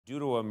Due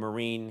to a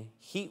marine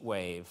heat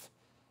wave,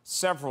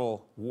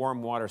 several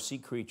warm water sea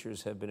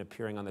creatures have been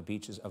appearing on the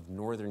beaches of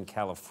Northern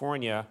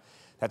California.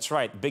 That's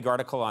right, big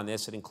article on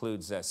this. It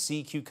includes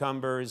sea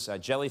cucumbers,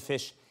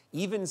 jellyfish,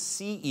 even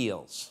sea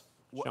eels.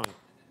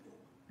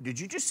 Did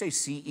you just say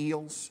sea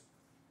eels?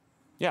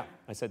 Yeah,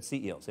 I said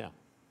sea eels, yeah.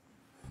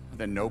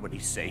 Then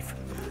nobody's safe.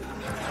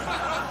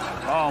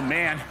 Oh,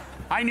 man.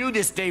 I knew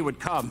this day would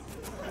come.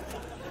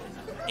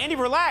 Andy,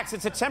 relax.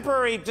 It's a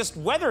temporary just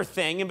weather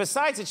thing, and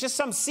besides, it's just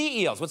some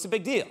sea eels. What's the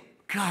big deal?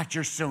 God,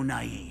 you're so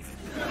naive.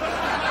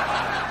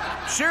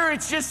 Sure,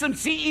 it's just some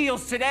sea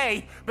eels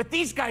today, but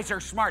these guys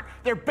are smart.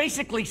 They're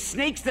basically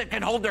snakes that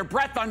can hold their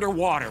breath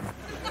underwater.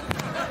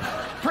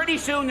 Pretty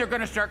soon, they're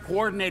gonna start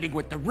coordinating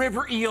with the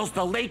river eels,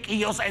 the lake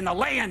eels, and the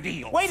land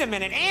eels. Wait a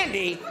minute,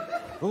 Andy.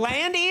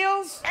 Land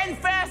eels? And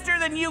faster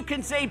than you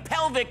can say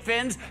pelvic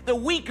fins, the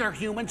weaker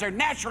humans are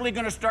naturally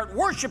gonna start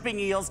worshiping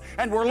eels,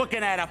 and we're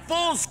looking at a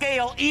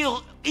full-scale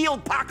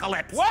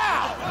eelpocalypse.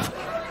 Wow!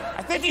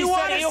 I think if you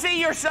want to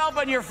see yourself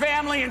and your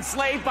family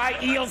enslaved by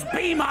eels,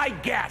 be my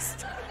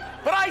guest.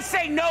 But I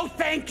say no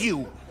thank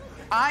you.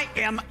 I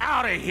am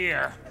out of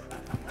here.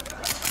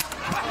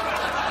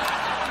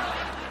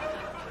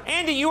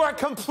 Andy, you are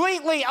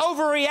completely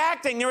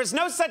overreacting. There is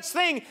no such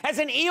thing as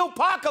an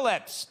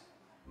eelpocalypse.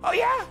 Oh,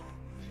 yeah?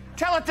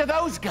 Tell it to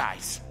those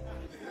guys.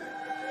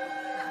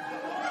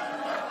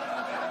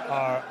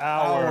 Our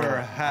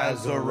hour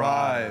has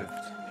arrived.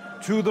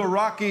 To the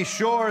rocky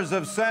shores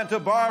of Santa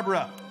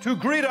Barbara to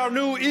greet our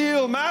new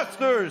eel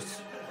masters.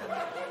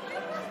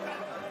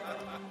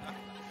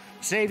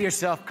 Save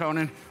yourself,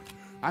 Conan.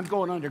 I'm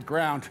going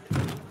underground.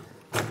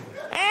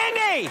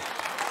 Andy!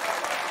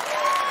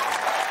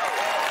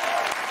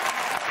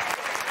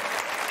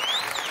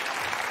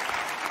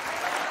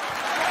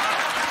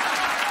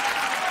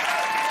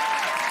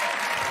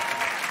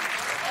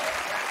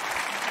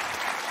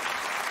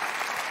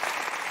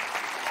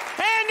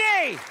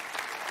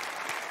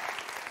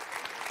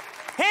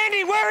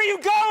 Andy, where are you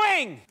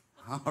going?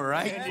 All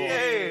right,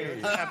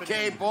 boys.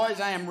 Okay,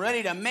 boys, I am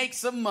ready to make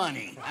some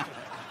money.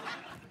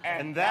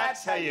 And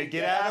that's how you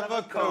get out of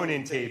a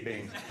Conan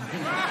taping.